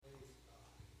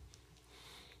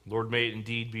Lord, may it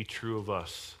indeed be true of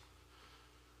us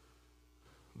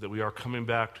that we are coming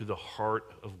back to the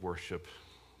heart of worship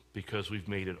because we've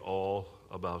made it all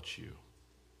about you.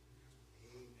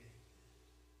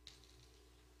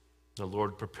 Now,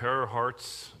 Lord, prepare our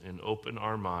hearts and open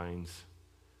our minds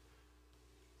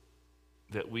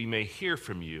that we may hear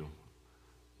from you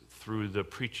through the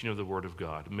preaching of the Word of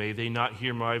God. May they not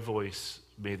hear my voice,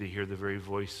 may they hear the very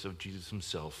voice of Jesus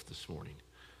himself this morning.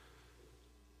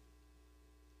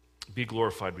 Be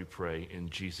glorified, we pray, in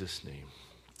Jesus' name.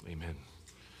 Amen.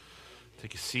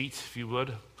 Take a seat, if you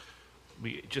would.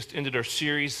 We just ended our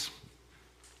series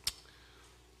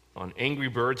on Angry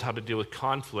Birds, how to deal with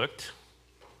conflict.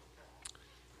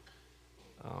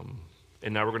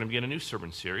 And now we're going to begin a new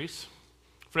sermon series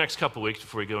for the next couple of weeks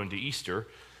before we go into Easter.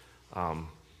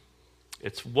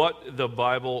 It's what the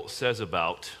Bible says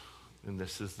about, and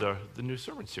this is the new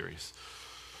sermon series.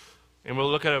 And we'll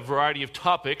look at a variety of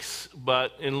topics,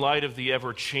 but in light of the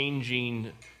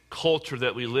ever-changing culture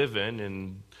that we live in,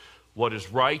 and what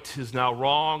is right is now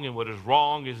wrong, and what is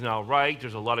wrong is now right,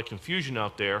 there's a lot of confusion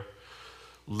out there.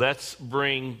 Let's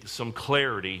bring some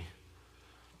clarity.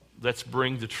 Let's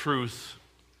bring the truth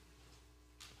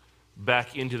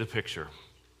back into the picture.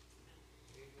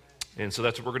 And so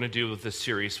that's what we're going to do with this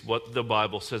series, what the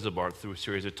Bible says about it, through a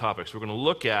series of topics. We're going to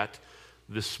look at,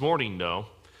 this morning, though,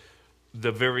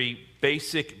 the very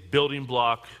basic building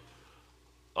block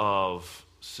of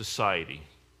society,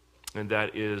 and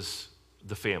that is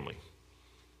the family.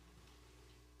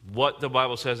 What the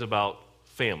Bible says about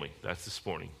family, that's this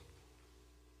morning.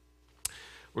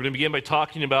 We're going to begin by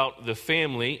talking about the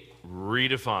family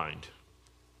redefined.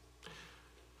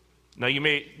 Now, you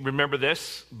may remember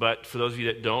this, but for those of you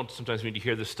that don't, sometimes we need to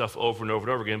hear this stuff over and over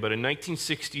and over again. But in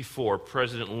 1964,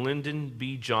 President Lyndon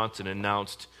B. Johnson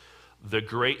announced the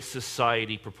Great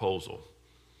Society proposal.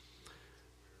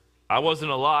 I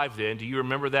wasn't alive then. Do you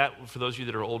remember that, for those of you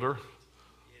that are older?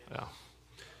 Yeah.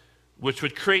 Which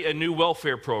would create a new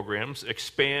welfare programs,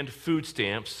 expand food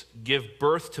stamps, give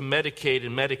birth to Medicaid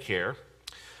and Medicare,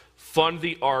 fund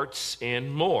the arts,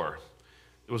 and more.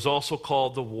 It was also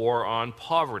called the War on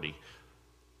Poverty.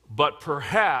 But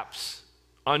perhaps,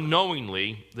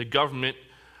 unknowingly, the government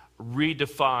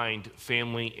redefined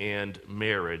family and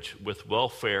marriage, with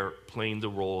welfare playing the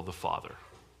role of the father.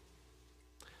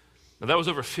 Now, that was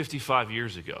over 55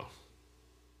 years ago.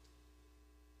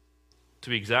 To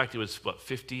be exact, it was,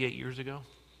 58 years ago?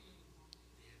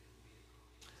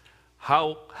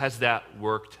 How has that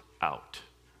worked out?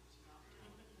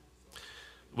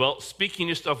 Well, speaking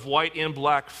just of white and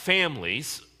black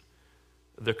families,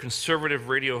 the conservative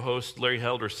radio host Larry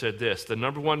Helder said this: the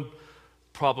number one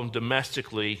problem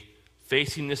domestically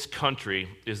facing this country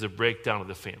is the breakdown of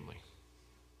the family.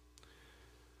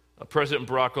 President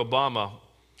Barack Obama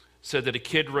said that a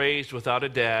kid raised without a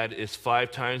dad is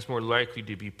 5 times more likely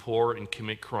to be poor and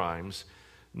commit crimes,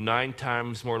 9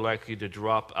 times more likely to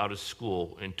drop out of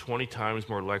school, and 20 times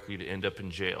more likely to end up in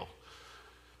jail.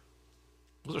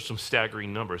 Those are some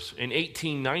staggering numbers. In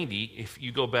 1890, if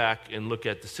you go back and look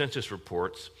at the census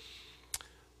reports,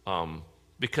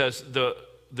 because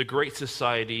the Great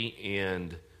Society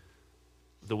and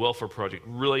the Welfare Project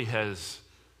really has,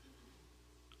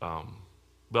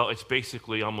 it's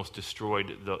basically almost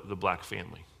destroyed the black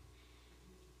family.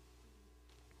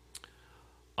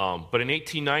 But in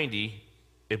 1890,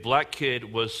 a black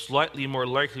kid was slightly more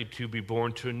likely to be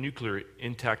born to a nuclear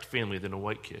intact family than a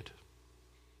white kid.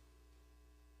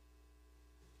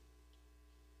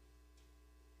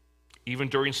 Even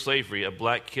during slavery, a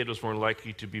black kid was more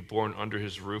likely to be born under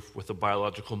his roof with a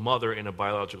biological mother and a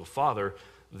biological father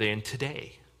than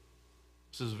today.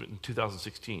 This is in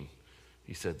 2016,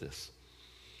 he said this.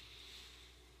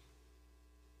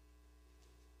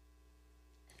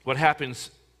 What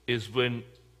happens is when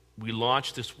we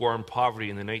launched this war on poverty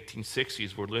in the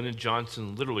 1960s, where Lyndon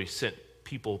Johnson literally sent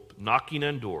people knocking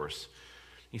on doors.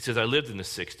 He says, I lived in the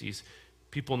 60s.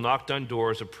 People knocked on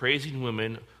doors appraising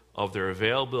women of their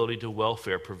availability to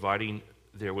welfare, providing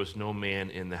there was no man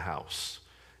in the house.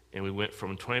 And we went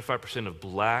from 25% of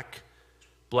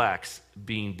blacks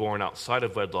being born outside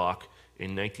of wedlock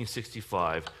in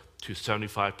 1965 to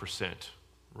 75%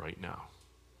 right now.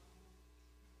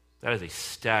 That is a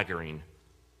staggering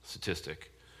statistic.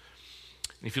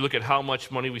 And if you look at how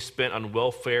much money we spent on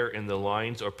welfare, and the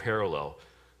lines are parallel.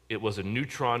 It was a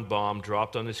neutron bomb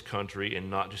dropped on this country, and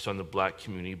not just on the black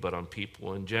community, but on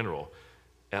people in general.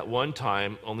 At one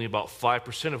time, only about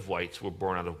 5% of whites were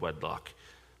born out of wedlock.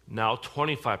 Now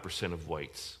 25% of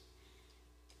whites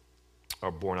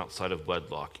are born outside of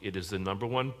wedlock. It is the number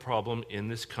one problem in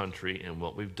this country, and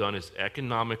what we've done is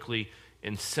economically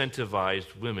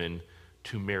incentivized women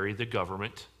to marry the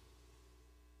government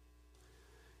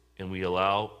and we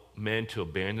allow men to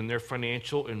abandon their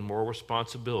financial and moral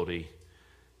responsibility.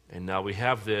 And now we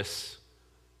have this,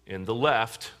 and the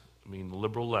left, the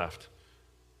liberal left,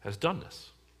 has done this.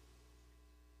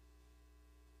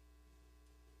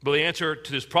 But the answer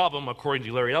to this problem, according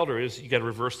to Larry Elder, is you got to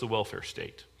reverse the welfare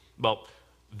state. Well,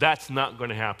 that's not going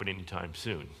to happen anytime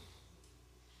soon.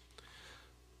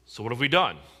 So what have we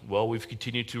done? Well, we've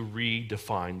continued to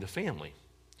redefine the family.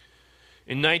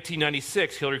 In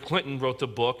 1996, Hillary Clinton wrote the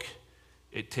book,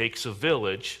 It Takes a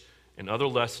Village, and Other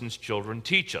Lessons Children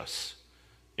Teach Us.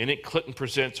 In it, Clinton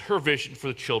presents her vision for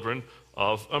the children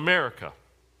of America.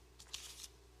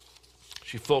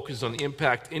 She focuses on the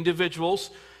impact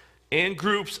individuals and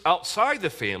groups outside the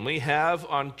family have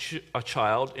on a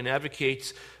child and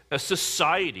advocates a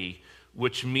society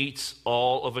which meets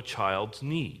all of a child's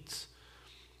needs.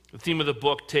 The theme of the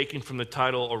book, taken from the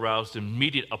title, aroused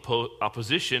immediate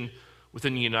opposition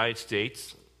within the United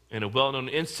States, and a well-known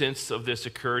instance of this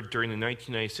occurred during the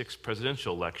 1996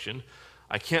 presidential election.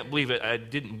 I can't believe it. I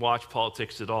didn't watch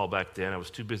politics at all back then. I was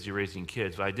too busy raising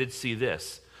kids, but I did see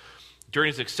this. During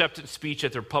his acceptance speech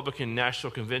at the Republican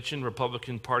National Convention,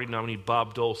 Republican Party nominee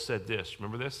Bob Dole said this.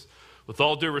 Remember this? With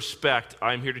all due respect,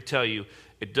 I'm here to tell you,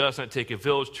 it does not take a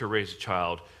village to raise a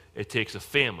child. It takes a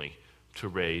family to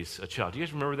raise a child. Do you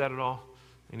guys remember that at all?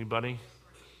 Anybody?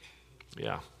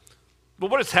 Yeah. But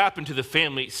what has happened to the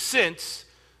family since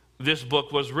this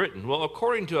book was written? Well,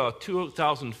 according to a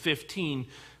 2015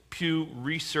 Pew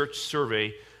Research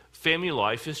survey, family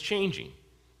life is changing.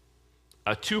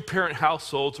 Two-parent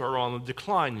households are on the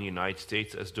decline in the United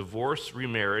States as divorce,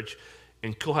 remarriage,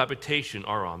 and cohabitation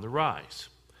are on the rise.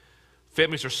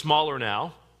 Families are smaller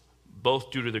now,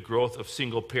 both due to the growth of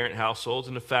single-parent households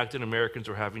and the fact that Americans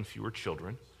are having fewer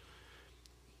children.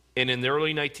 And in the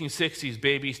early 1960s,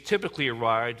 babies typically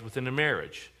arrived within a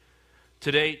marriage.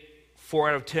 Today, 4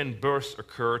 out of 10 births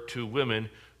occur to women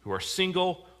who are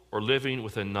single or living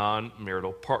with a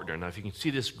non-marital partner. Now, if you can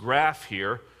see this graph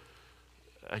here,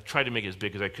 I tried to make it as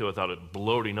big as I could without it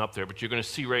bloating up there, but you're going to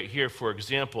see right here, for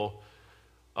example,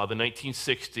 the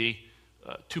 1960,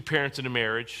 2 parents in a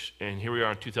marriage, and here we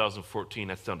are in 2014,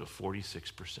 that's down to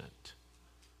 46%.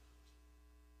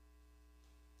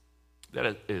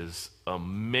 That is a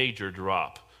major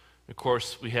drop. Of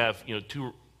course, we have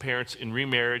 2 parents in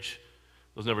remarriage.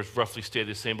 Those numbers roughly stay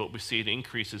the same, but we see an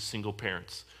increase as single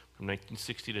parents from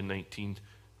 1960 to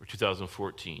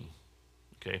 2014.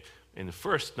 Okay, and the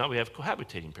first, now we have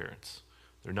cohabitating parents.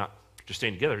 They're not just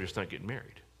staying together, they're just not getting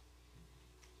married.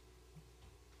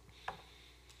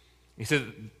 He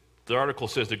said, the article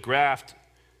says the graph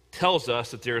tells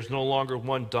us that there is no longer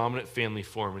one dominant family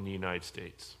form in the United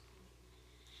States.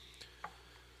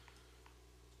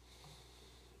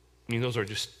 Those are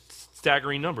just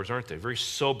staggering numbers, aren't they? Very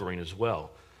sobering as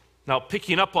well. Now,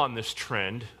 picking up on this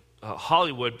trend,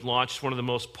 Hollywood launched one of the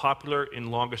most popular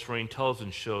and longest-running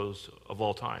television shows of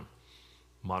all time,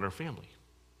 Modern Family.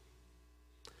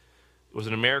 It was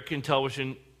an American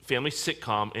television family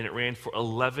sitcom, and it ran for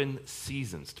 11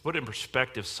 seasons. To put it in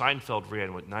perspective, Seinfeld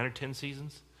ran, 9 or 10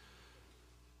 seasons?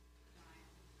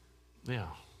 Yeah.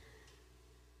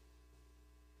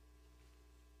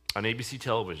 On ABC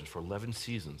television for 11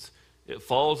 seasons. It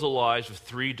follows the lives of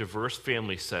 3 diverse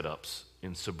family setups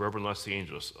in suburban Los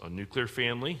Angeles: a nuclear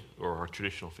family, or a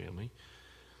traditional family,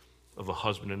 of a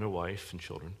husband and a wife and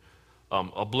children,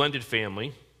 a blended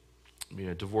family,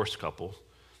 a divorced couple,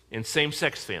 and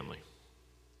same-sex family.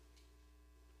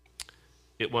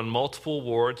 It won multiple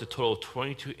awards, a total of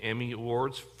 22 Emmy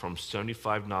Awards from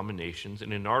 75 nominations.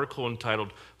 In an article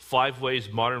entitled 5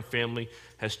 Ways Modern Family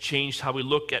Has Changed How We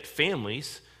Look at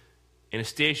Families,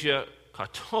 Anastasia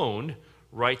Catone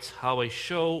writes how a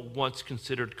show once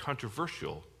considered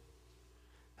controversial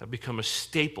have become a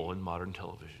staple in modern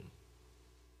television.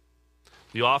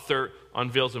 The author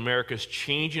unveils America's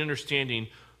changing understanding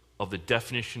of the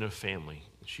definition of family.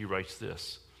 She writes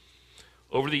this: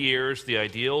 over the years, the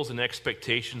ideals and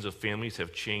expectations of families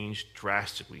have changed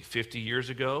drastically. 50 years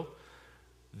ago,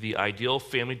 the ideal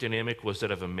family dynamic was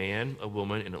that of a man, a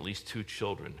woman, and at least 2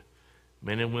 children.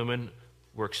 Men and women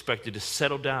were expected to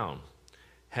settle down,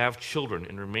 have children,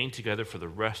 and remain together for the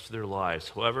rest of their lives.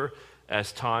 However,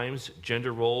 as times,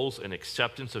 gender roles, and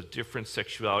acceptance of different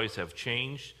sexualities have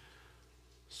changed,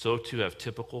 so too have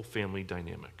typical family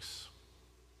dynamics.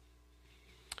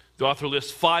 The author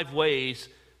lists 5 ways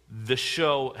the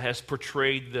show has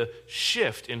portrayed the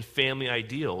shift in family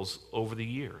ideals over the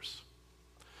years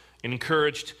and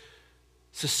encouraged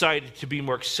society to be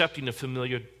more accepting of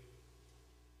familiar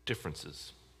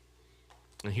differences.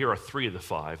 And here are 3 of the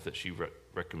 5 that she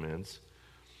recommends.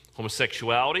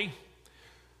 Homosexuality,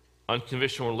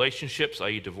 unconventional relationships,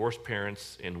 i.e. divorced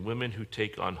parents, and women who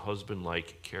take on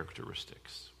husband-like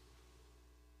characteristics.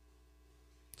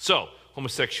 So,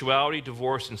 homosexuality,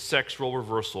 divorce, and sex role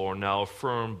reversal are now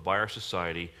affirmed by our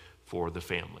society for the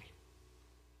family.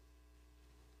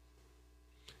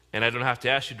 And I don't have to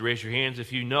ask you to raise your hands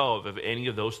if you know of any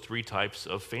of those three types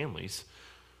of families.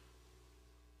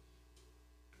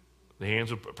 The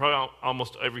hands would probably,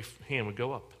 almost every hand would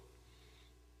go up.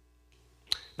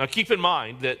 Now keep in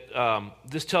mind that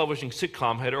this television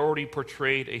sitcom had already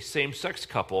portrayed a same-sex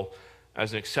couple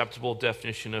as an acceptable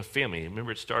definition of family.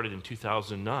 Remember, it started in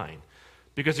 2009.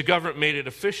 Because the government made it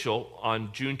official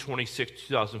on June 26,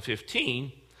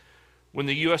 2015, when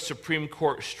the U.S. Supreme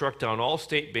Court struck down all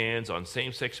state bans on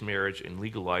same-sex marriage and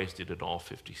legalized it in all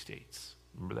 50 states.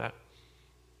 Remember that?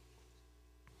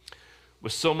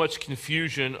 With so much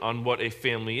confusion on what a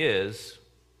family is,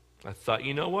 I thought,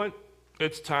 you know what?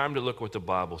 It's time to look what the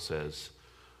Bible says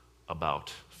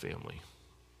about family.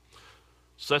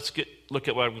 So let's look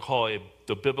at what I would call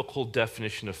the biblical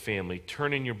definition of family.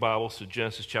 Turn in your Bibles to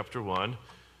Genesis chapter 1.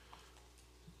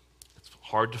 It's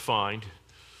hard to find.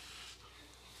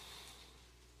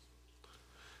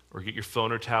 Or get your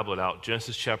phone or tablet out.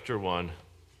 Genesis chapter 1.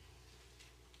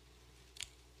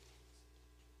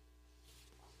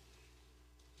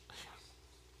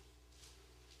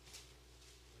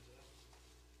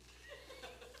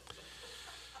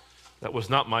 That was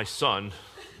not my son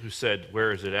who said,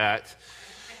 "Where is it at?"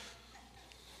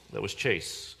 That was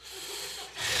Chase.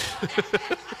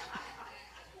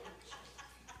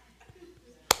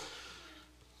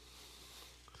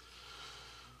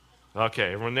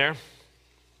 Okay, everyone there?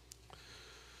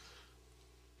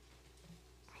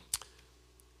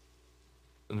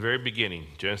 In the very beginning,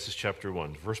 Genesis chapter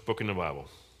 1, first book in the Bible.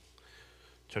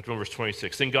 Chapter 1, verse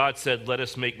 26. Then God said, "Let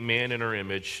us make man in our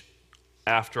image,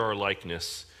 after our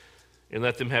likeness, and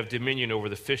let them have dominion over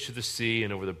the fish of the sea,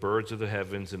 and over the birds of the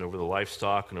heavens, and over the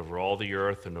livestock, and over all the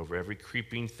earth, and over every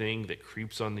creeping thing that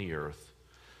creeps on the earth."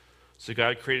 So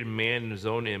God created man in his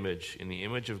own image. In the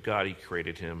image of God he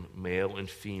created him. Male and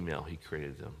female he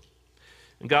created them.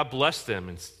 And God blessed them,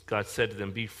 and God said to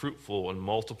them, "Be fruitful and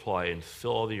multiply and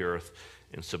fill all the earth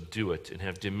and subdue it, and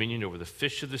have dominion over the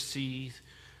fish of the sea,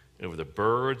 and over the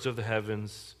birds of the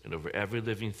heavens, and over every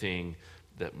living thing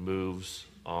that moves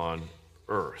on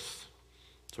earth."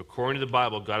 So according to the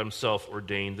Bible, God himself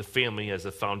ordained the family as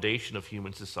the foundation of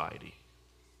human society.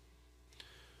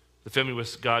 The family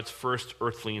was God's first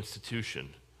earthly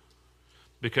institution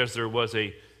because there was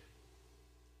a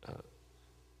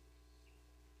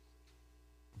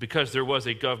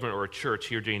government or a church.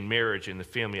 He ordained marriage and the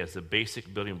family as the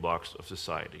basic building blocks of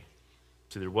society.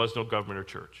 So there was no government or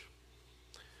church.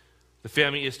 The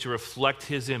family is to reflect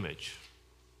his image.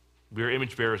 We are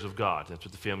image bearers of God. That's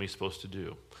what the family is supposed to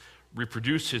do.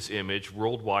 Reproduce his image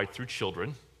worldwide through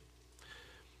children,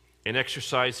 and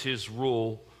exercise his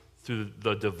rule through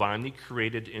the divinely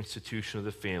created institution of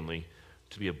the family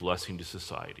to be a blessing to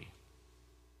society.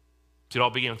 So it all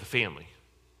began with the family.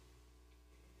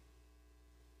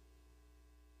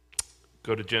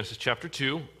 Go to Genesis chapter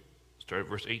 2, start at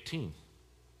verse 18.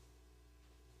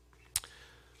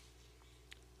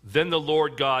 Then the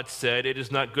Lord God said, "It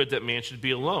is not good that man should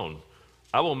be alone.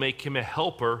 I will make him a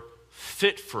helper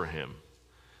fit for him."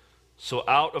 So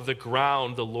out of the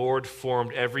ground the Lord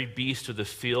formed every beast of the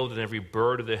field and every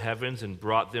bird of the heavens and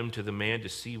brought them to the man to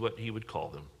see what he would call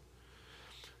them.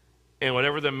 And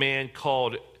whatever the man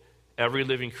called every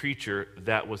living creature,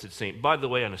 that was its name. By the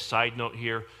way, on a side note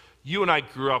here, you and I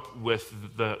grew up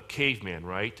with the caveman,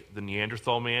 right? The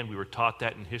Neanderthal man. We were taught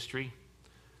that in history.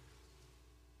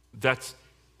 That's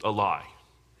a lie.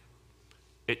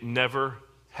 It never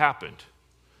happened.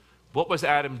 What was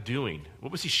Adam doing?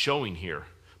 What was he showing here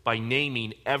by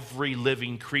naming every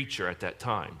living creature at that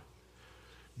time?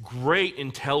 Great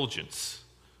intelligence,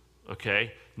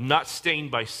 okay? Not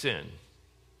stained by sin.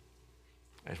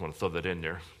 I just want to throw that in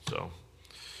there. So,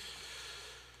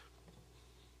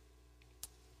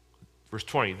 verse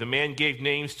 20, the man gave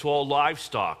names to all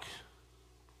livestock,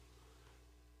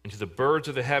 and to the birds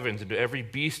of the heavens, and to every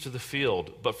beast of the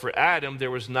field. But for Adam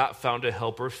there was not found a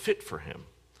helper fit for him.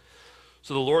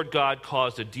 So the Lord God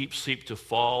caused a deep sleep to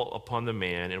fall upon the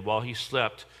man, and while he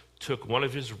slept, took one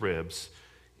of his ribs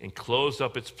and closed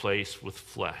up its place with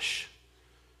flesh.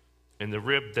 And the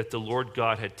rib that the Lord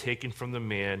God had taken from the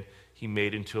man, he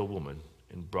made into a woman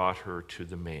and brought her to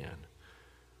the man.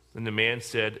 Then the man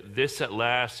said, "This at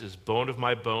last is bone of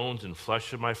my bones and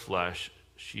flesh of my flesh.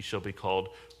 She shall be called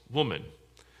woman,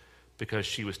 because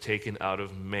she was taken out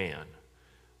of man.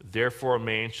 Therefore a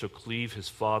man shall cleave his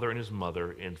father and his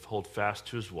mother and hold fast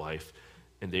to his wife,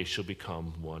 and they shall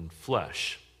become one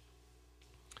flesh."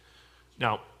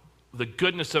 Now, the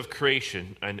goodness of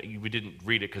creation, and we didn't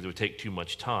read it because it would take too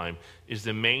much time, is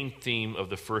the main theme of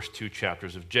the first 2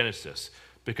 chapters of Genesis,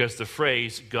 because the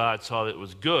phrase, God saw that it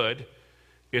was good,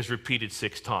 is repeated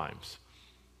 6 times.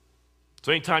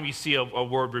 So anytime you see a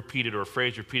word repeated or a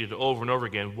phrase repeated over and over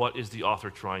again, what is the author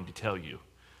trying to tell you?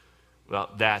 Well,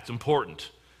 that's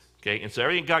important. Okay, and so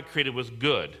everything God created was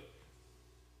good.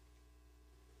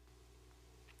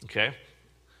 Okay?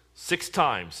 6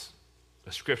 times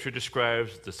the scripture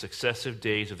describes the successive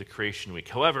days of the creation week.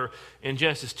 However, in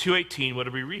Genesis 2:18, what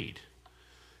do we read?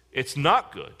 It's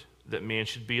not good that man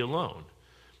should be alone.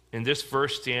 And this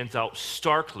verse stands out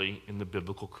starkly in the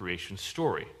biblical creation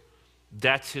story.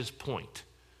 That's his point.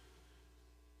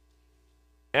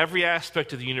 Every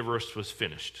aspect of the universe was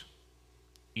finished.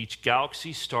 Each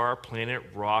galaxy, star, planet,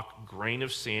 rock, grain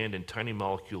of sand, and tiny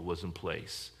molecule was in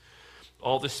place.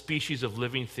 All the species of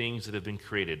living things that have been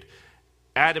created.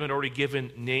 Adam had already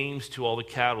given names to all the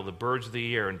cattle, the birds of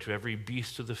the air, and to every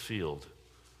beast of the field.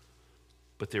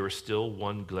 But there was still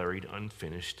one glaring,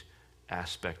 unfinished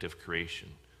aspect of creation.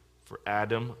 For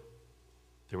Adam,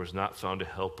 there was not found a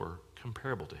helper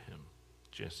comparable to him.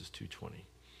 Genesis 2:20.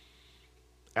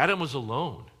 Adam was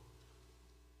alone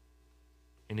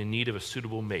and in need of a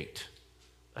suitable mate,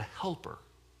 a helper.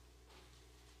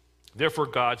 Therefore,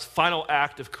 God's final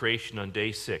act of creation on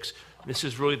day 6, this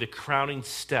is really the crowning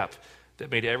step that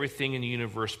made everything in the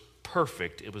universe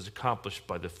perfect. It was accomplished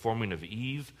by the forming of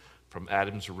Eve from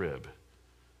Adam's rib.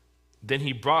 Then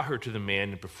he brought her to the man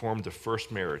and performed the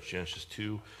first marriage, Genesis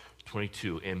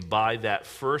 2:22. And by that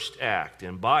first act,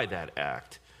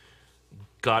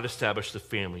 God established the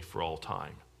family for all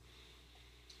time.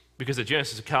 Because the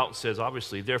Genesis account says,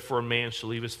 obviously, therefore a man shall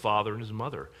leave his father and his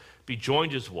mother, be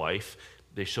joined to his wife,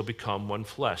 they shall become one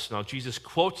flesh. Now, Jesus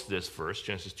quotes this verse,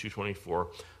 Genesis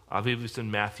 2:24, I believe it's in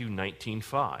Matthew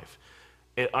 19:5.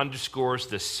 It underscores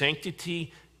the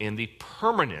sanctity and the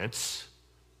permanence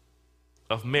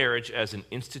of marriage as an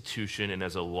institution and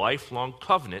as a lifelong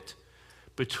covenant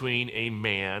between a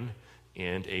man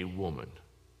and a woman.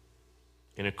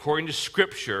 And according to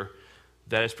Scripture,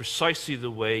 that is precisely the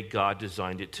way God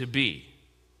designed it to be.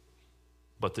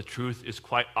 But the truth is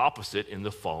quite opposite in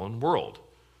the fallen world.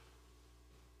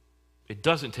 It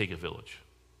doesn't take a village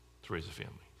to raise a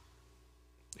family.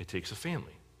 It takes a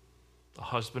family, a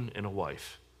husband and a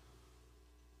wife.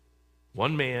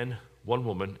 One man, one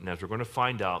woman, and as we're going to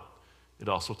find out, it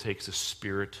also takes the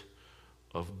Spirit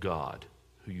of God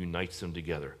who unites them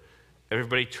together.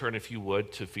 Everybody turn, if you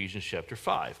would, to Ephesians chapter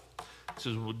 5. This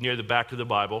is near the back of the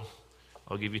Bible.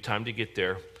 I'll give you time to get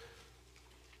there.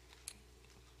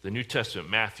 The New Testament,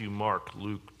 Matthew, Mark,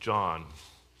 Luke, John,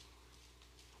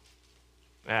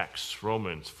 Acts,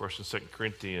 Romans, 1st and 2nd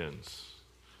Corinthians.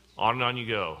 On and on you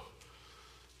go.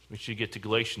 Make sure you get to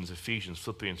Galatians, Ephesians,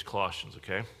 Philippians, Colossians,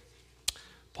 okay?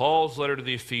 Paul's letter to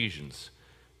the Ephesians.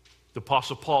 The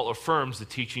Apostle Paul affirms the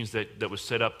teachings that was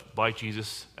set up by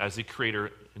Jesus as the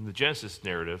creator in the Genesis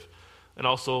narrative, and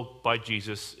also by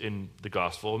Jesus in the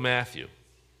Gospel of Matthew.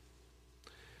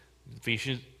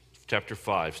 Ephesians chapter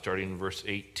 5, starting in verse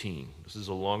 18. This is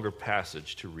a longer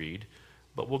passage to read,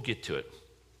 but we'll get to it.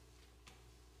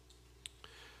 It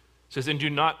says, and do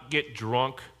not get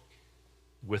drunk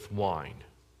with wine,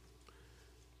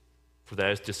 for that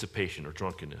is dissipation or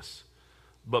drunkenness,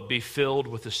 but be filled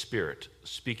with the Spirit,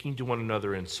 speaking to one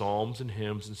another in psalms and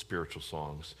hymns and spiritual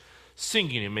songs,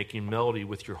 singing and making melody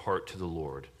with your heart to the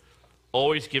Lord,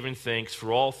 always giving thanks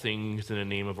for all things in the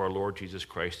name of our Lord Jesus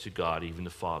Christ to God, even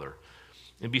the Father,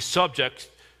 and be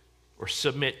subject or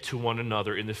submit to one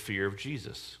another in the fear of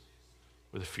Jesus,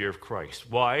 or the fear of Christ.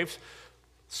 Wives,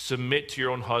 submit to your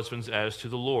own husbands as to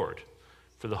the Lord.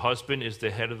 For the husband is the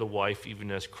head of the wife,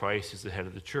 even as Christ is the head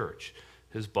of the church,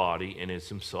 his body, and is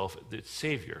himself its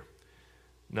Savior.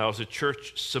 Now, as the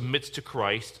church submits to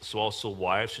Christ, so also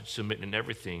wives should submit in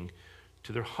everything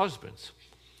to their husbands.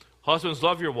 Husbands,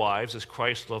 love your wives as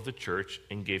Christ loved the church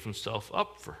and gave himself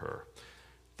up for her,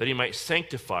 that he might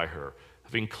sanctify her,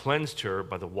 having cleansed her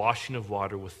by the washing of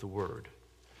water with the word,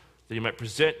 that he might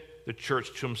present the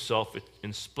church to himself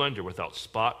in splendor, without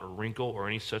spot or wrinkle or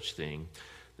any such thing,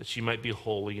 that she might be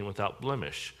holy and without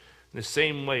blemish. In the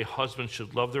same way, husbands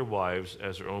should love their wives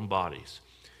as their own bodies.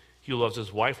 He who loves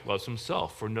his wife loves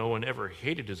himself, for no one ever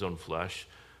hated his own flesh,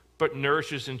 but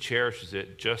nourishes and cherishes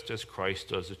it, just as Christ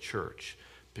does the church,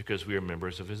 because we are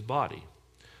members of his body.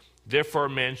 Therefore, a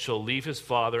man shall leave his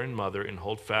father and mother and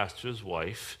hold fast to his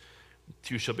wife. The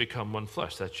two shall become one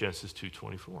flesh. That's Genesis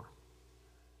 2:24.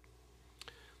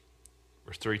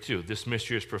 Verse 32, this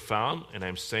mystery is profound, and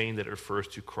I'm saying that it refers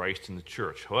to Christ and the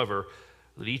church. However,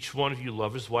 Let each one of you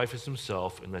love his wife as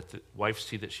himself, and let the wife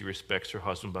see that she respects her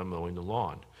husband by mowing the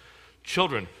lawn.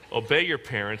 Children, obey your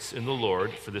parents in the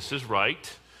Lord, for this is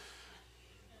right.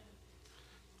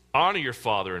 Honor your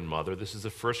father and mother. This is the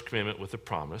first commandment with a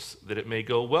promise, that it may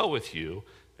go well with you,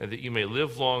 and that you may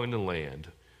live long in the land.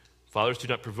 Fathers, do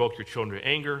not provoke your children to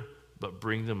anger, but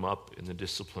bring them up in the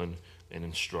discipline and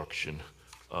instruction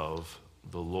of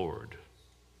the Lord.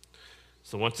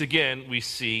 So once again, we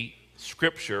see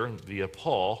Scripture via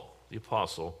Paul, the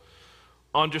apostle,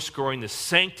 underscoring the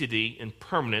sanctity and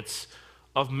permanence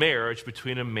of marriage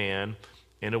between a man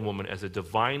and a woman as a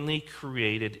divinely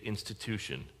created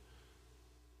institution.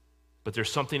 But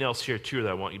there's something else here too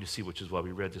that I want you to see, which is why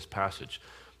we read this passage.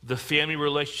 The family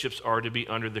relationships are to be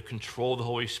under the control of the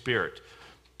Holy Spirit.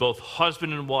 Both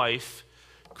husband and wife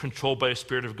controlled by the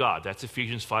Spirit of God. That's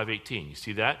Ephesians 5:18. You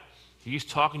see that? He's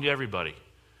talking to everybody.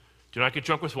 Do not get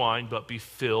drunk with wine, but be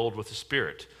filled with the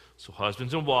Spirit. So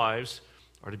husbands and wives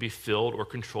are to be filled or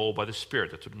controlled by the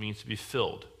Spirit. That's what it means to be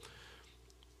filled.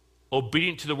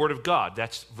 Obedient to the Word of God.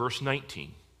 That's verse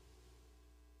 19.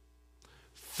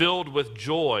 Filled with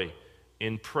joy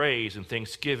in praise and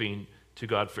thanksgiving to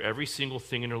God for every single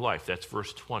thing in their life. That's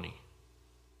verse 20.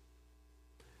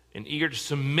 And eager to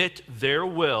submit their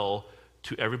will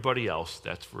to everybody else.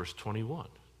 That's verse 21.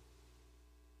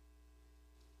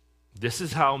 This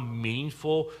is how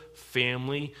meaningful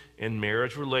family and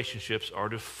marriage relationships are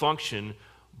to function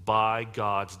by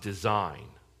God's design.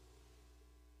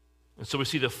 And so we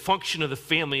see the function of the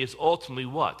family is ultimately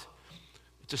what?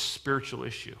 It's a spiritual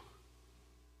issue.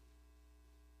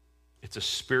 It's a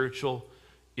spiritual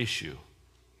issue.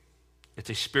 It's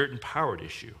a spirit-empowered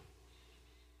issue.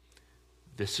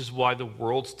 This is why the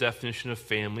world's definition of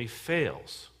family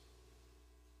fails.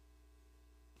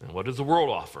 And what does the world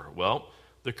offer? Well,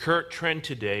 the current trend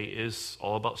today is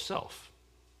all about self.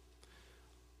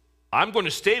 I'm going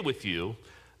to stay with you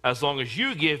as long as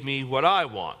you give me what I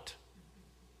want.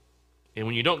 And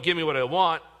when you don't give me what I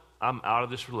want, I'm out of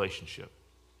this relationship.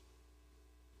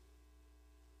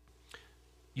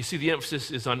 You see, the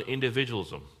emphasis is on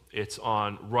individualism. It's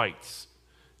on rights.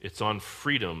 It's on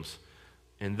freedoms.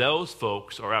 And those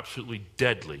folks are absolutely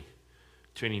deadly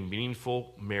to any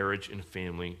meaningful marriage and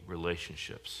family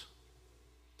relationships.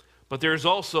 But there's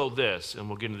also this, and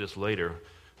we'll get into this later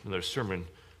in another sermon,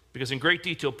 because in great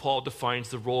detail, Paul defines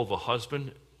the role of a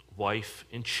husband, wife,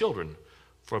 and children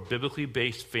for a biblically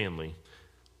based family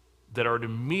that are to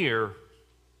mirror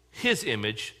his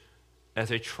image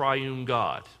as a triune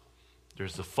God.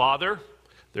 There's the Father,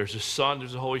 there's the Son,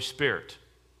 there's the Holy Spirit.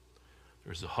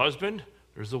 There's the husband,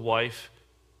 there's the wife,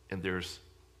 and there's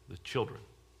the children.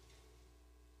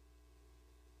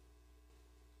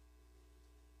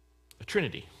 A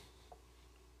Trinity.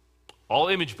 All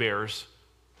image bearers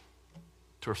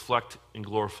to reflect and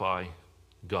glorify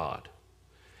God.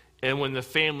 And when the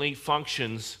family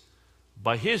functions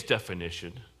by his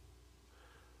definition,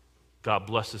 God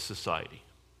blesses society.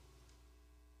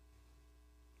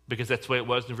 Because that's the way it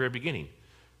was in the very beginning.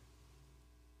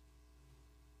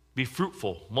 Be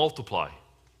fruitful, multiply,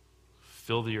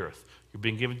 fill the earth. You're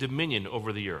being given dominion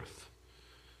over the earth.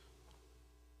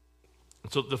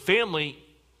 And so the family,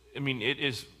 I mean, it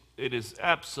is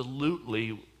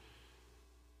absolutely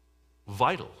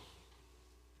vital,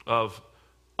 of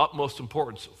utmost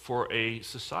importance for a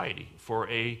society, for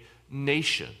a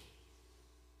nation.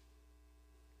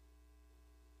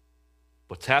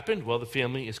 What's happened? Well, the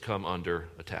family has come under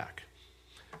attack.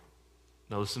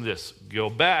 Now listen to this. Go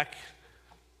back,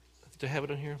 did I have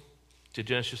it on here? To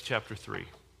Genesis chapter 3.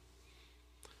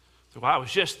 So, well, I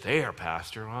was just there,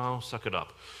 Pastor. Oh, suck it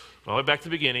up. All the way back to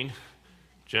the beginning,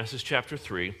 Genesis chapter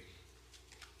 3.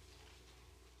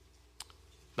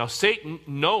 Now Satan,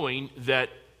 knowing that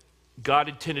God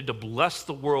intended to bless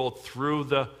the world through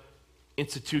the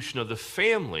institution of the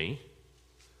family,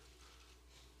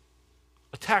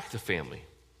 attacked the family.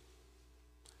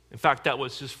 In fact, that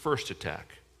was his first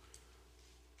attack.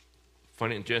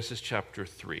 Find it in Genesis chapter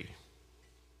 3. It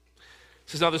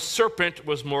says, now the serpent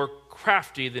was more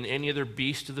crafty than any other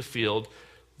beast of the field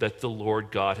that the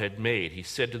Lord God had made. He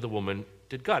said to the woman,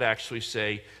 did God actually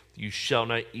say, you shall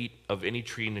not eat of any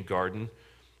tree in the garden?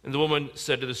 And the woman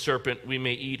said to the serpent, we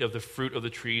may eat of the fruit of the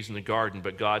trees in the garden,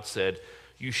 but God said,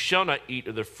 you shall not eat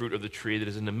of the fruit of the tree that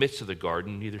is in the midst of the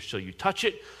garden, neither shall you touch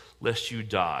it, lest you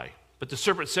die. But the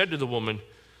serpent said to the woman,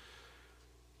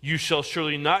 you shall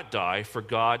surely not die, for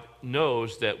God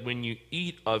knows that when you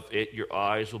eat of it, your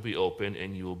eyes will be open,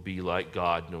 and you will be like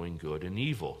God, knowing good and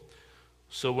evil.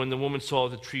 So when the woman saw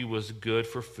that the tree was good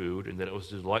for food, and that it was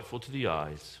delightful to the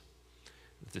eyes,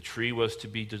 that the tree was to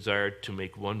be desired to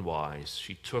make one wise,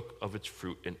 she took of its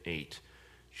fruit and ate.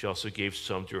 She also gave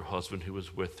some to her husband who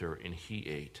was with her, and he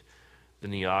ate.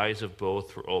 Then the eyes of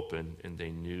both were opened, and they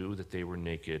knew that they were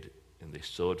naked, and they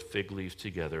sewed fig leaves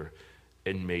together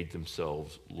and made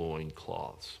themselves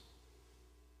loincloths.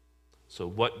 So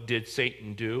what did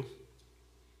Satan do?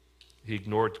 He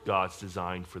ignored God's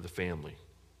design for the family.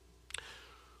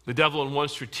 The devil, in one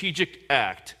strategic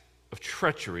act of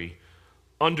treachery,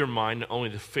 undermined not only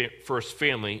the first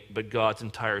family, but God's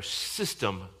entire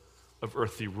system of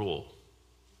earthly rule.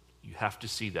 You have to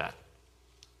see that.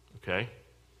 Okay?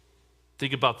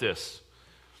 Think about this.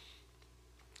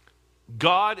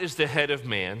 God is the head of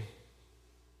man.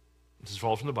 This is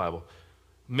all from the Bible.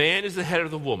 Man is the head of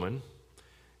the woman,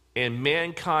 and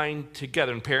mankind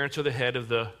together, and parents are the head of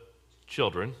the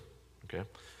children, okay?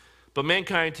 But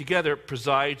mankind together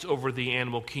presides over the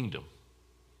animal kingdom.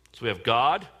 So we have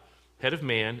God, head of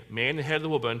man, man the head of the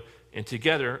woman, and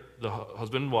together the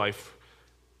husband and wife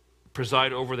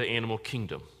preside over the animal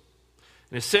kingdom.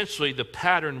 And essentially the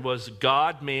pattern was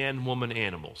God, man, woman,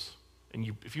 animals. And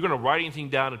if you're going to write anything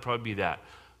down, it'd probably be that.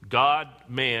 God,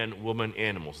 man, woman,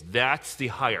 animals. That's the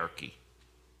hierarchy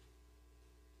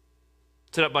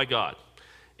set up by God.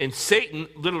 And Satan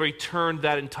literally turned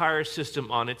that entire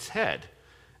system on its head.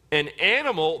 An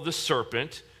animal, the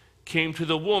serpent, came to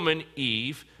the woman,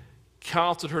 Eve,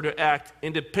 counseled her to act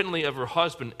independently of her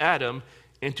husband, Adam,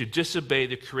 and to disobey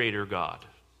the Creator God.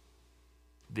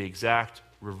 The exact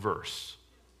reverse.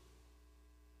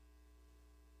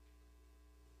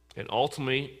 And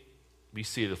ultimately, we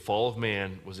see the fall of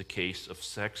man was a case of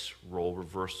sex role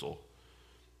reversal,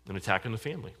 an attack on the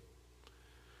family.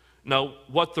 Now,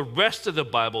 what the rest of the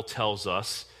Bible tells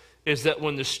us is that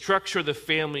when the structure of the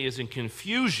family is in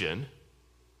confusion,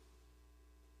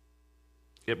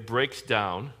 it breaks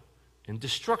down and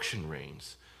destruction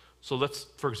reigns. So let's,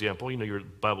 for example, your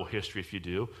Bible history, if you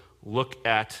do, look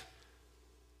at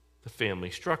the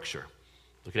family structure.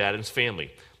 Look at Adam's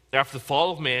family. After the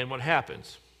fall of man, what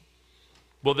happens?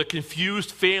 Well, the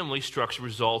confused family structure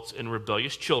results in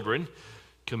rebellious children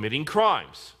committing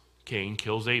crimes. Cain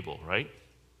kills Abel, right?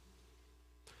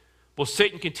 Well,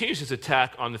 Satan continues his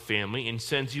attack on the family and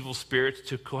sends evil spirits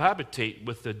to cohabitate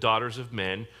with the daughters of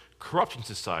men, corrupting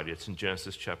society. It's in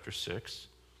Genesis chapter 6.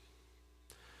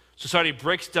 Society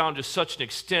breaks down to such an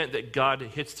extent that God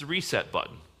hits the reset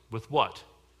button. With what?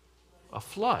 A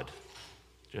flood.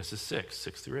 Genesis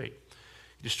 6 through 8.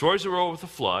 He destroys the world with a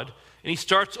flood, and he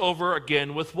starts over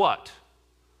again with what?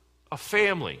 A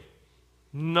family.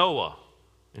 Noah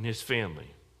and his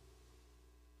family.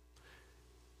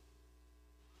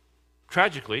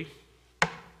 Tragically,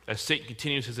 as Satan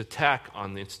continues his attack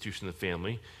on the institution of the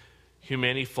family,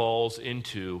 humanity falls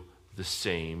into the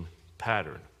same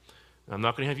pattern. Now, I'm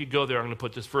not going to have you go there. I'm going to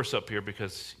put this verse up here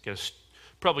because you guys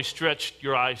probably stretched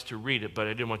your eyes to read it, but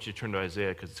I didn't want you to turn to Isaiah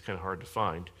because it's kind of hard to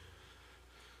find.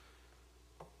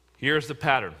 Here's the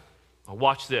pattern. Now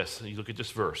watch this. You look at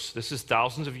this verse. This is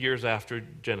thousands of years after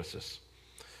Genesis.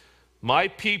 My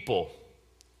people,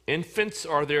 infants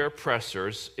are their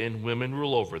oppressors, and women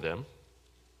rule over them.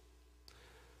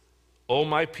 O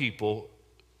my people,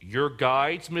 your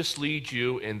guides mislead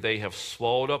you, and they have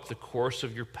swallowed up the course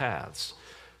of your paths.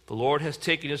 The Lord has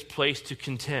taken his place to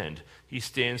contend. He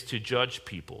stands to judge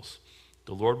peoples.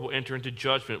 The Lord will enter into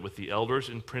judgment with the elders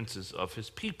and princes of his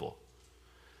people.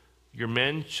 Your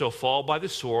men shall fall by the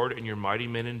sword, and your mighty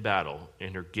men in battle,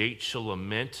 and her gates shall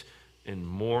lament and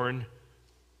mourn.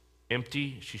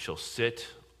 Empty, she shall sit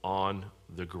on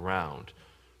the ground.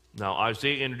 Now,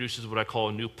 Isaiah introduces what I call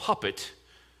a new puppet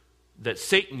that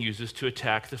Satan uses to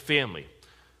attack the family.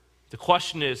 The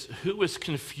question is, who is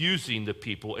confusing the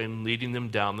people and leading them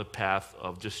down the path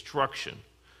of destruction?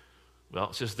 Well,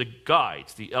 it says the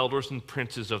guides, the elders and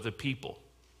princes of the people.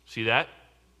 See that?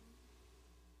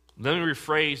 Let me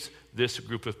rephrase this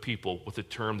group of people with a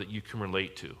term that you can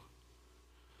relate to.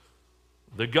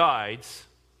 The guides,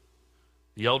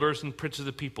 the elders and princes of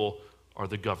the people are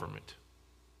the government.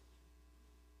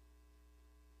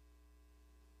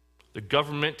 The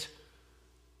government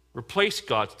replaced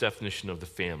God's definition of the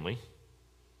family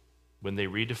when they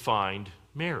redefined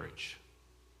marriage.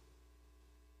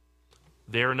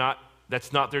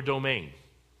 That's not their domain.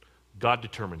 God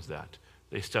determines that.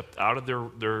 They stepped out of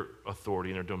their authority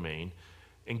and their domain,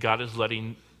 and God is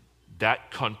letting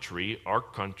that country, our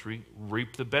country,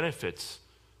 reap the benefits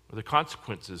or the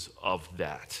consequences of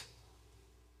that.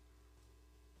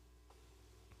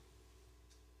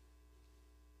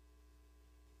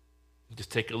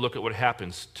 Just take a look at what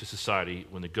happens to society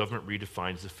when the government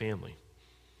redefines the family.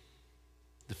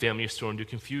 The family is thrown into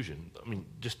confusion. I mean,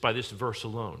 just by this verse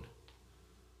alone.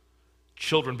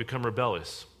 Children become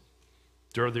rebellious.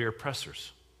 They're the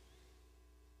oppressors.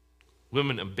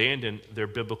 Women abandon their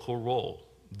biblical role.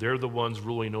 They're the ones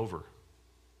ruling over.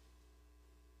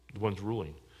 The ones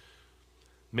ruling.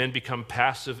 Men become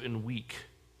passive and weak.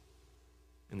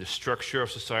 And the structure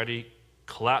of society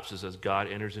collapses as God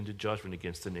enters into judgment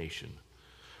against the nation.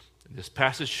 This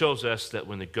passage shows us that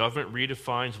when the government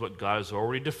redefines what God has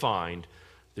already defined,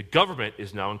 the government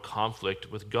is now in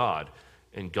conflict with God.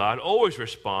 And God always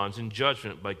responds in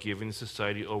judgment by giving the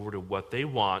society over to what they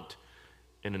want,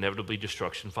 and inevitably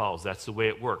destruction follows. That's the way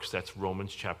it works. That's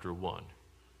Romans chapter 1.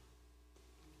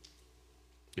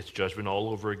 It's judgment all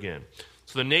over again.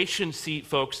 So the nation, see,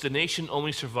 folks, the nation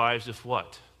only survives if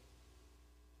what?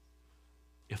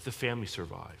 If the family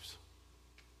survives.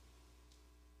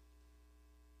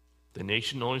 The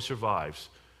nation only survives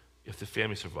if the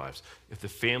family survives. If the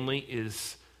family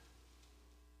is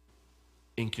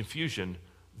in confusion,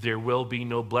 there will be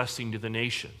no blessing to the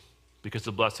nation, because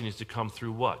the blessing is to come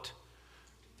through what?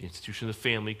 The institution of the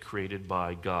family created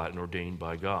by God and ordained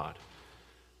by God.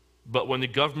 But when the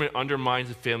government undermines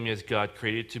the family as God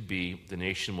created it to be, the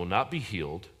nation will not be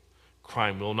healed,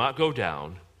 crime will not go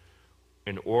down,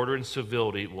 and order and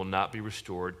civility will not be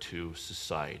restored to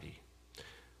society.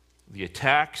 The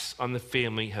attacks on the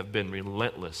family have been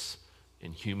relentless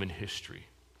in human history.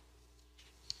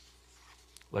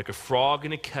 Like a frog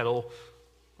in a kettle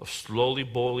of slowly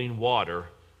boiling water,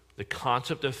 the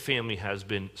concept of family has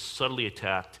been subtly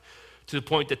attacked to the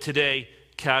point that today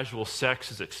casual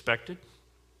sex is expected.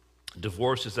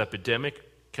 Divorce is epidemic,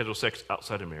 casual sex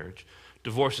outside of marriage.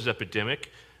 Divorce is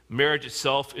epidemic. Marriage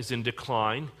itself is in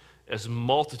decline as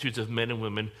multitudes of men and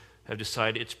women have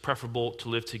decided it's preferable to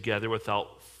live together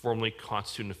without formally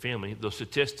constituting a family. Those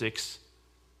statistics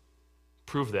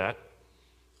prove that.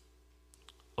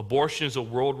 Abortion is a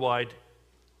worldwide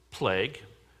plague.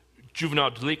 Juvenile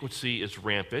delinquency is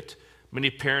rampant. Many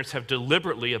parents have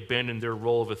deliberately abandoned their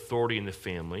role of authority in the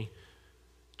family.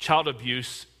 Child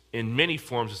abuse in many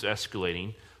forms is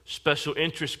escalating. Special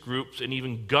interest groups and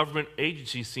even government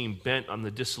agencies seem bent on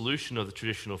the dissolution of the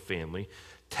traditional family.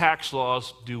 Tax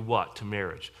laws do what to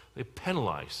marriage? They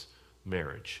penalize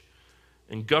marriage.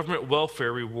 And government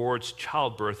welfare rewards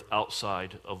childbirth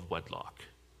outside of wedlock.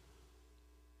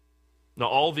 Now,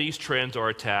 all these trends are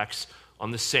attacks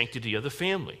on the sanctity of the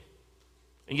family.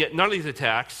 And yet none of these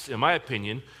attacks, in my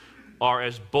opinion, are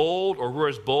as bold or were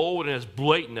as bold and as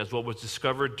blatant as what was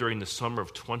discovered during the summer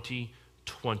of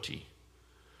 2020.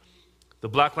 The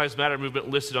Black Lives Matter movement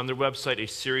listed on their website a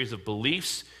series of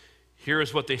beliefs. Here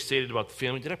is what they stated about the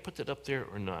family. Did I put that up there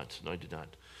or not? No, I did not.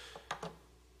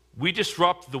 We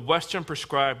disrupt the Western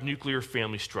prescribed nuclear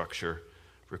family structure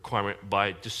requirement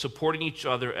by just supporting each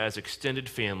other as extended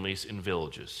families in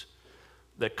villages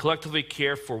that collectively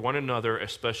care for one another,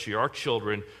 especially our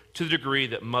children, to the degree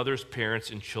that mothers, parents,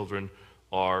 and children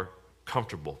are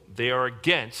comfortable. They are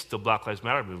against the Black Lives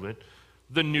Matter movement,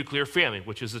 the nuclear family,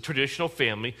 which is the traditional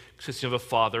family consisting of a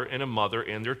father and a mother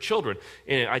and their children.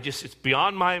 And it's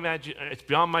beyond my it's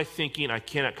beyond my thinking. I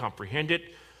cannot comprehend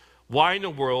it. Why in the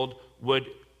world would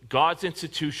God's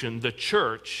institution, the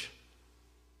church,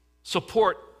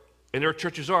 support, and their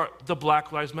churches are, the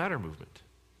Black Lives Matter movement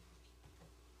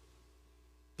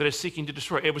that is seeking to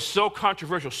destroy? It was so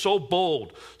controversial, so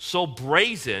bold, so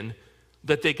brazen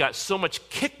that they got so much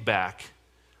kickback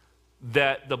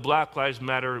that the Black Lives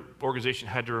Matter organization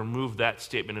had to remove that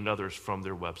statement and others from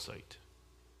their website.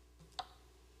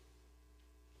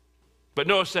 But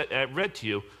notice that I read to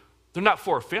you, they're not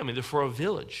for a family, they're for a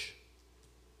village.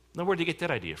 Now, where did they get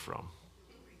that idea from?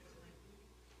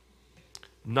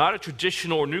 Not a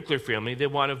traditional or nuclear family, they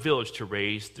want a village to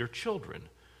raise their children.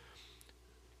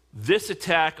 This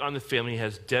attack on the family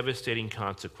has devastating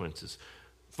consequences.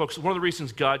 Folks, one of the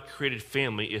reasons God created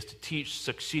family is to teach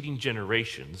succeeding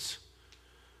generations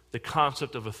the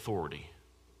concept of authority.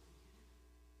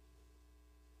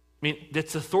 I mean,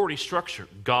 that's authority structure.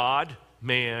 God,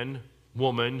 man,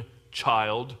 woman,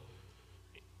 child,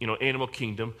 animal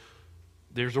kingdom.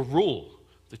 There's a rule.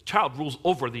 The child rules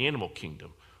over the animal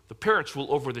kingdom. The parents rule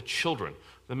over the children.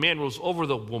 The man rules over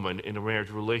the woman in a marriage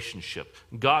relationship.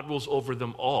 God rules over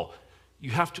them all.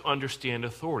 You have to understand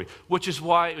authority, which is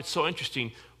why it's so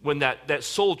interesting when that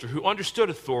soldier who understood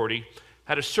authority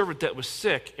had a servant that was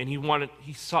sick and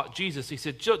he sought Jesus. He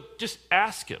said, just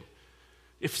ask him.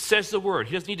 If it says the word,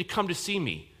 he doesn't need to come to see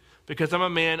me because I'm a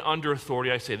man under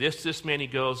authority. I say this man, he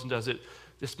goes and does it.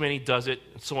 This man, he does it,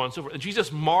 and so on and so forth. And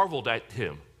Jesus marveled at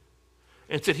him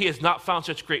and said, he has not found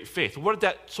such great faith. What did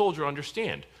that soldier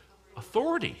understand?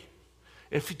 Authority.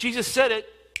 If Jesus said it,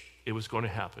 it was going to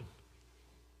happen.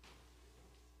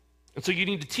 And so you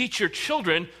need to teach your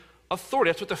children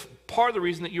authority. That's what part of the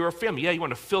reason that you're a family. Yeah, you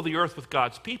want to fill the earth with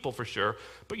God's people for sure,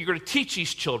 but you're going to teach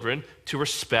these children to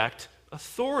respect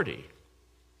authority.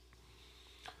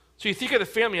 So you think of the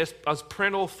family as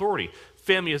parental authority.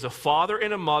 Family is a father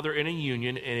and a mother in a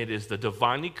union, and it is the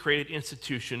divinely created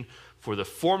institution for the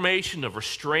formation of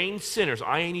restrained sinners.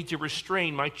 I need to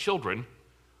restrain my children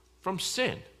from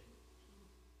sin.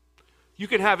 You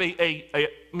can have and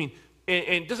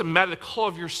it doesn't matter the color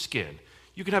of your skin.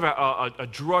 You can have a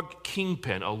drug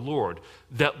kingpin, a lord,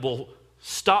 that will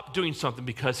stop doing something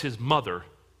because his mother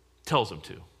tells him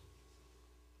to.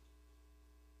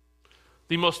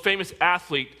 The most famous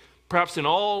athlete, perhaps in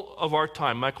all of our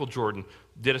time, Michael Jordan,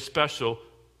 did a special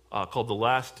called The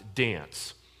Last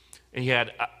Dance. And he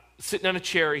had, sitting on a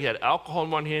chair, he had alcohol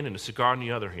in one hand and a cigar in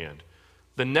the other hand.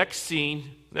 The next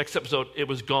scene, next episode, it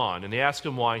was gone. And they asked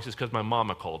him why. He says, because my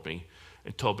mama called me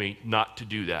and told me not to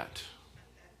do that.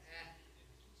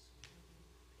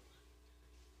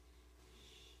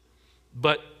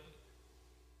 But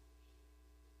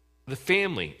the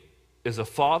family is a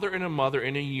father and a mother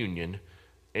in a union,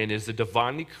 and is the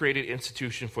divinely created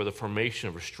institution for the formation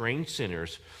of restrained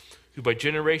sinners who by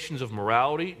generations of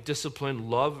morality, discipline,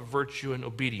 love, virtue, and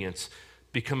obedience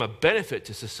become a benefit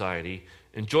to society,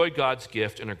 enjoy God's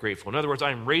gift, and are grateful. In other words,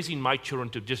 I'm raising my children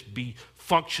to just be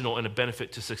functional and a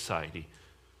benefit to society.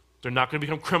 They're not going to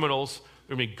become criminals.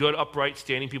 They're going to be good, upright,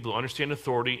 standing people who understand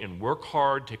authority and work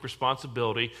hard, take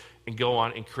responsibility, and go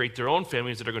on and create their own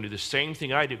families that are going to do the same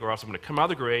thing I do, or else I'm going to come out of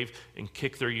the grave and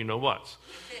kick their you-know-whats.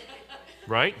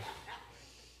 Right?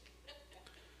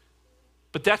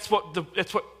 But that's what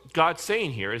God's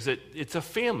saying here, is that it's a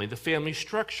family, the family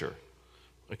structure.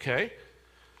 Okay?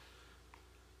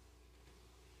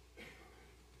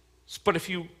 But if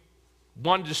you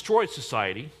want to destroy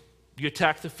society, you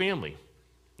attack the family.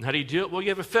 And how do you do it? Well, you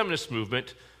have a feminist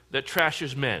movement that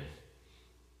trashes men,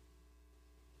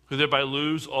 who thereby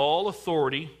lose all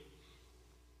authority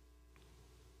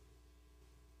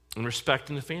and respect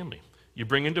in the family. You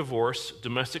bring in divorce,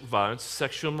 domestic violence,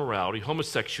 sexual immorality,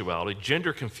 homosexuality,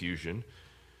 gender confusion,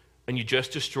 and you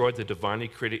just destroyed the divinely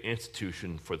created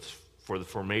institution for the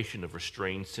formation of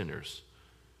restrained sinners.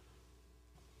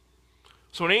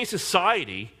 So in any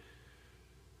society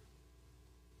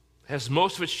has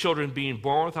most of its children being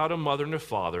born without a mother and a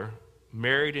father,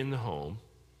 married in the home,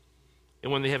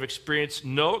 and when they have experienced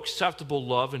no acceptable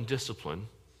love and discipline,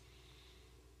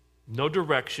 no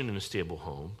direction in a stable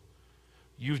home,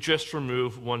 you've just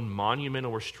removed one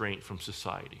monumental restraint from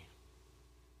society.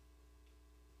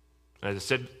 As I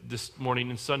said this morning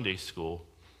in Sunday school,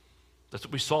 that's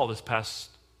what we saw the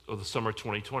summer of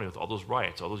 2020 with all those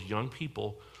riots, all those young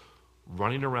people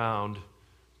running around,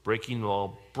 breaking the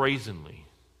law brazenly.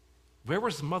 Where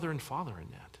was the mother and father in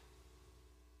that?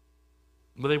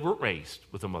 Well, they weren't raised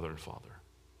with a mother and father.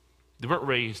 They weren't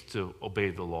raised to obey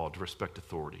the law, to respect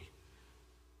authority,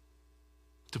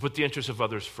 to put the interests of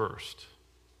others first.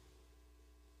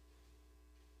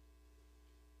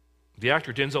 The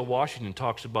actor Denzel Washington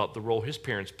talks about the role his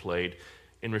parents played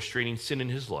in restraining sin in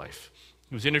his life.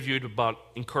 He was interviewed about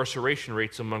incarceration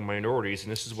rates among minorities,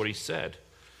 and this is what he said.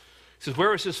 He says,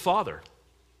 where is his father?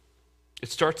 It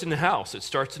starts in the house. It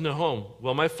starts in the home.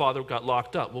 Well, my father got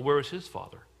locked up. Well, where is his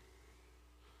father?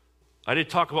 I did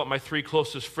talk about my three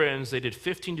closest friends. They did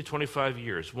 15 to 25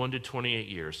 years. One did 28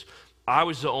 years. I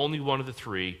was the only one of the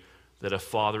three that had a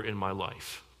father in my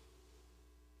life.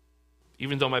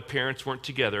 Even though my parents weren't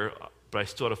together, but I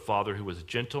still had a father who was a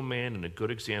gentleman and a good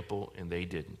example, and they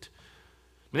didn't.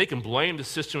 I mean, they can blame the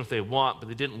system if they want, but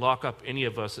they didn't lock up any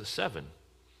of us at 7. In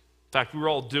fact, we were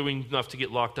all doing enough to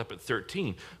get locked up at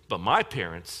 13, but my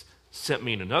parents sent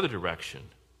me in another direction.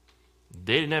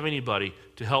 They didn't have anybody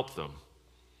to help them,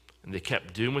 and they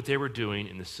kept doing what they were doing,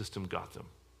 and the system got them.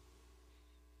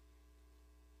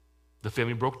 The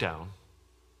family broke down,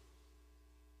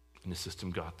 and the system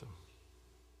got them.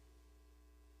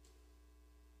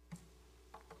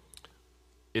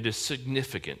 It is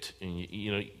significant, and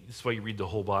this is why you read the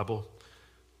whole Bible.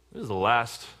 This is the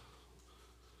last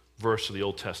verse of the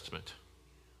Old Testament.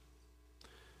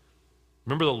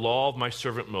 Remember the law of my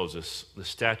servant Moses, the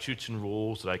statutes and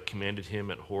rules that I commanded him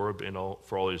at Horeb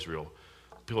for all Israel.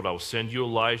 Behold, I will send you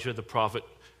Elijah the prophet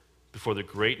before the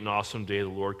great and awesome day of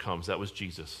the Lord comes. That was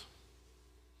Jesus.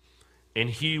 And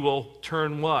he will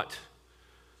turn what?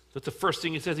 That's the first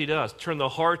thing he says he does. Turn the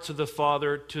hearts of the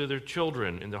father to their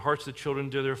children, and the hearts of the children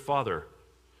to their father. In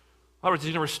other words,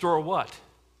 he's going to restore what?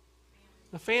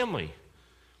 The family.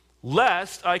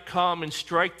 Lest I come and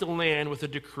strike the land with a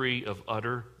decree of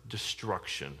utter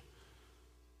destruction.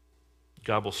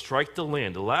 God will strike the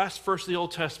land. The last verse of the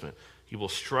Old Testament. He will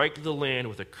strike the land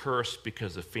with a curse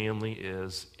because the family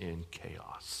is in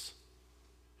chaos.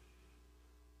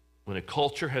 When a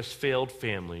culture has failed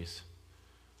families,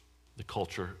 the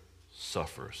culture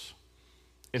suffers.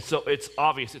 And so it's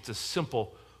obvious, it's a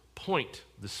simple point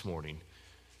this morning.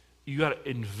 You got to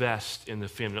invest in the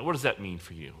family. Now, what does that mean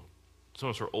for you? Some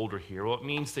of us are older here. Well, it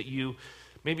means that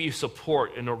maybe you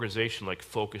support an organization like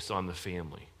Focus on the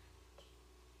Family.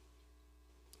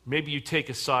 Maybe you take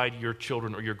aside your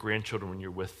children or your grandchildren when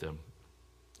you're with them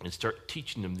and start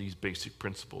teaching them these basic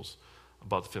principles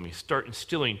about the family. Start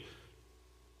instilling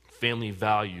family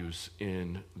values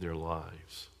in their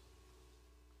lives.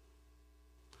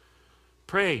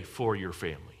 Pray for your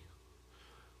family.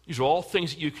 These are all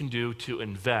things that you can do to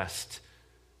invest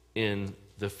in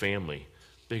the family.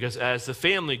 Because as the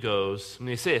family goes,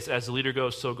 they say this, as the leader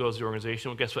goes, so goes the organization.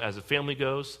 Well, guess what? As the family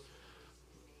goes,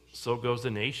 so goes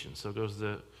the nation, so goes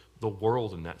the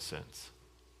world in that sense.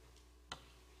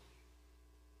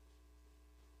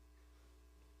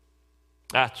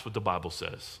 That's what the Bible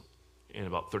says in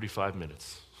about 35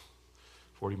 minutes,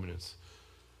 40 minutes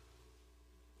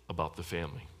about the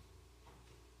family.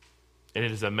 And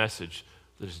it is a message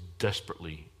that is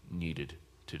desperately needed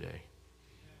today.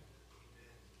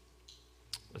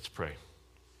 Let's pray.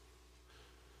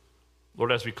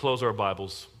 Lord, as we close our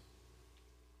Bibles,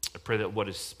 I pray that what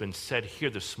has been said here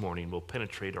this morning will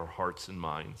penetrate our hearts and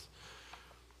minds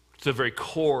to the very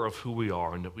core of who we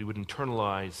are, and that we would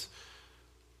internalize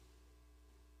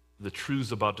the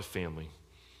truths about the family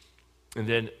and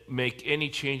then make any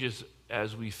changes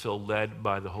as we feel led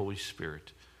by the Holy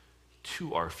Spirit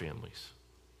to our families.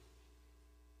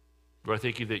 Lord, I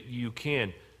thank you that you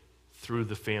can, through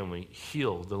the family,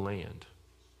 heal the land.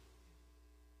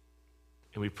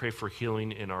 And we pray for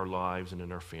healing in our lives and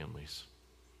in our families.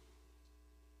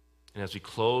 And as we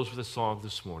close with a song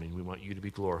this morning, we want you to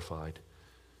be glorified.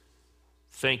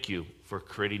 Thank you for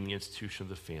creating the institution of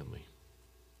the family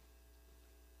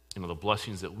and all the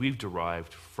blessings that we've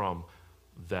derived from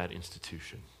that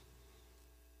institution.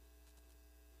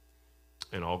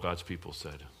 And all God's people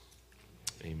said,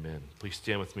 amen. Please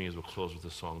stand with me as we'll close with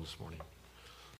a song this morning.